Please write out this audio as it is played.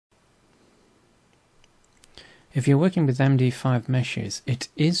If you're working with MD5 meshes, it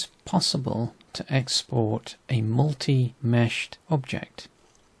is possible to export a multi-meshed object.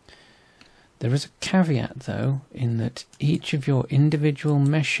 There is a caveat though, in that each of your individual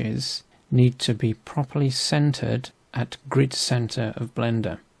meshes need to be properly centered at grid center of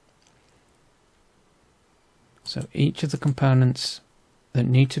Blender. So each of the components that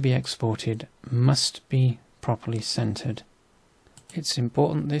need to be exported must be properly centered. It's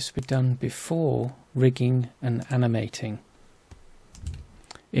important this be done before rigging and animating.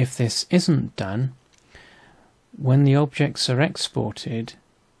 If this isn't done, when the objects are exported,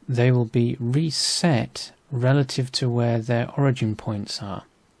 they will be reset relative to where their origin points are.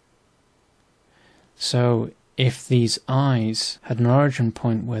 So if these eyes had an origin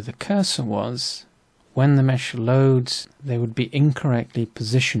point where the cursor was, when the mesh loads, they would be incorrectly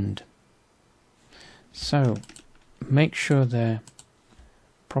positioned. So make sure they're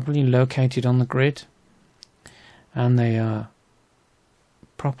properly located on the grid and they are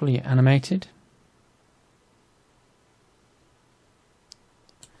properly animated.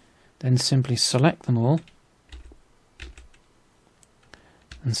 Then simply select them all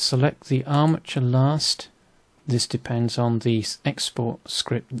and select the armature last. This depends on the export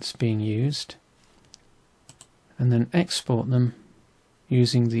script that's being used, and then export them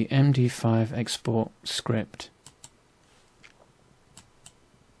using the MD5 export script.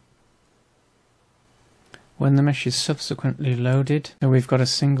 When the mesh is subsequently loaded, so we've got a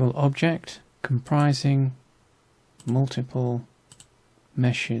single object comprising multiple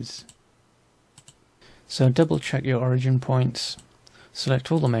meshes. So double check your origin points,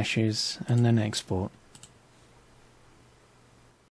 select all the meshes and then export.